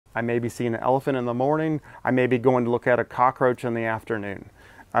I may be seeing an elephant in the morning. I may be going to look at a cockroach in the afternoon.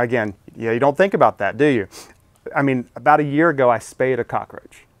 Again, yeah, you don't think about that, do you? I mean, about a year ago, I spayed a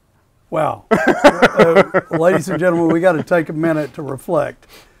cockroach. Wow. Ladies and gentlemen, we got to take a minute to reflect.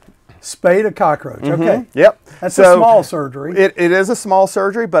 Spayed a cockroach. Okay. Yep. That's a small surgery. It is a small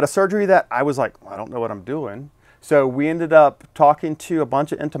surgery, but a surgery that I was like, I don't know what I'm doing. So we ended up talking to a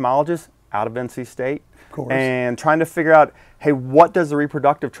bunch of entomologists out of NC State. Of course. And trying to figure out, hey, what does the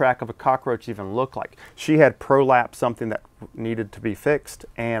reproductive tract of a cockroach even look like? She had prolapse, something that needed to be fixed.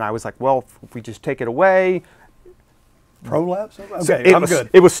 And I was like, well, if we just take it away. Prolapse? Okay, So I'm good.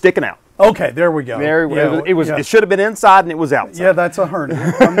 It was sticking out. Okay, there we go. It should have been inside and it was outside. Yeah, that's a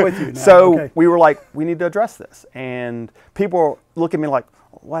hernia. I'm with you now. So we were like, we need to address this. And people look at me like,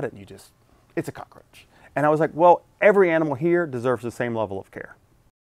 why didn't you just, it's a cockroach. And I was like, well, every animal here deserves the same level of care.